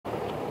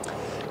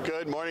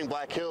Good morning,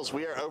 Black Hills.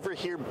 We are over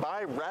here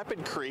by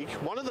Rapid Creek,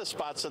 one of the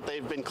spots that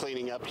they've been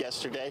cleaning up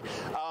yesterday.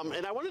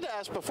 And I wanted to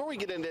ask, before we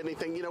get into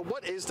anything,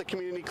 what is the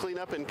community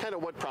cleanup and kind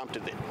of what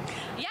prompted it?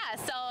 Yeah,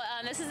 so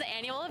this is an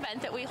annual event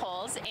that we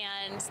hold,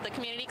 and the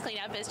community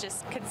cleanup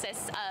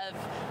consists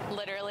of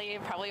literally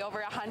probably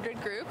over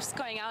 100 groups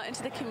going out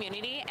into the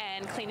community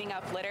and cleaning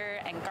up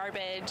litter and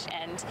garbage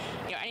and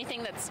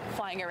anything that's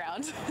flying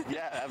around.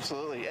 Yeah,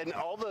 absolutely. And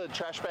all the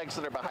trash bags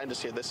that are behind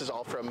us here, this is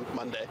all from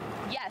Monday.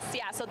 Yes,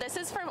 yeah. So this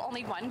is from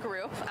only one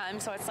group.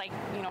 So it's like,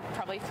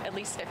 probably at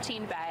least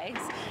 15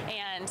 bags.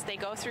 And they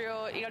go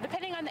through,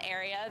 depending on the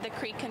area, the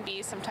creek can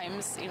be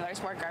sometimes,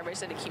 there's more garbage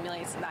that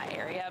accumulates in that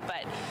area.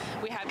 But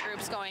we have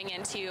groups going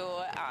into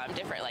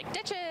different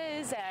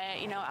ditches,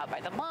 out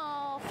by the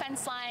mall,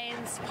 fence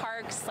lines,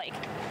 parks,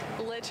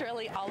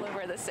 literally all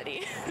over the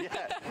city.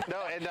 Yeah,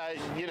 no,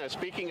 and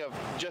speaking of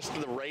just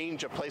the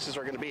range of places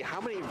we're going to be, how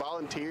many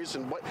volunteers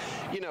and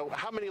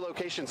how many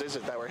locations is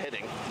it that we're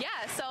hitting? Yeah,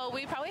 so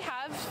we probably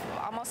have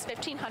almost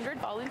 1,500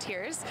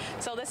 volunteers.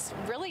 So this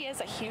really is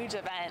a huge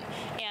event,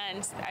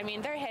 and I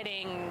mean they're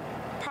hitting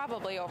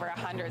probably over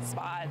 100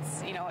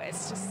 spots.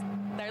 It's just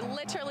they're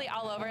literally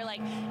all over.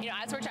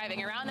 As we're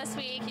driving around this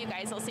week, you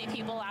guys will see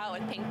people out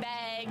with pink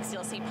bags.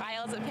 You'll see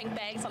piles of pink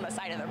bags on the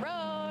side of the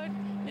road.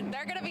 And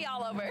they're going to be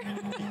all over.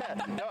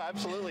 Yeah, no,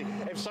 absolutely.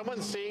 If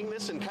someone's seeing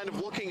this and kind of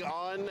looking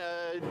on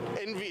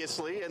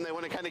enviously and they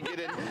want to kind of get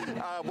in,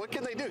 what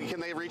can they do? Can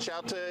they reach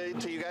out to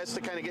you guys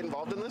to kind of get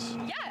involved in this?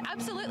 Yeah,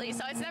 absolutely.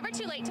 So it's never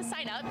too late to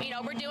sign up.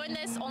 We're doing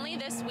this only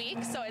this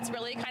week, so it's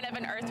really kind of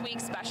an Earth Week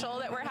special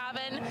that we're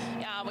having.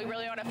 We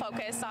really want to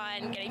focus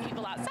on getting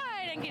people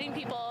outside and getting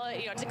people,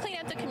 to clean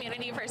up the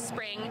community for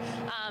spring.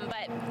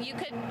 But you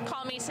could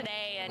call me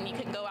today and you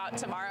can go out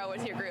tomorrow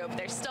with your group.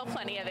 There's still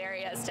plenty of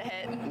areas to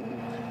hit.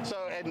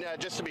 So, and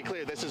just to be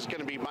clear, this is going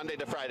to be Monday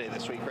to Friday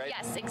this week, right?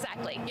 Yes,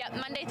 exactly. Yep,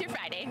 Monday through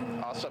Friday.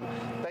 Awesome.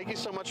 Thank you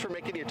so much for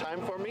making your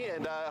time for me,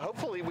 and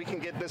hopefully we can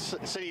get this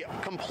city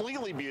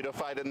completely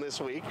beautified in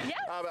this week. Yes.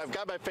 I've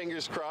got my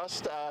fingers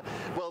crossed.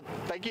 Well,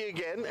 thank you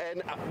again,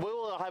 and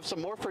we'll have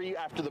some more for you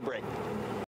after the break.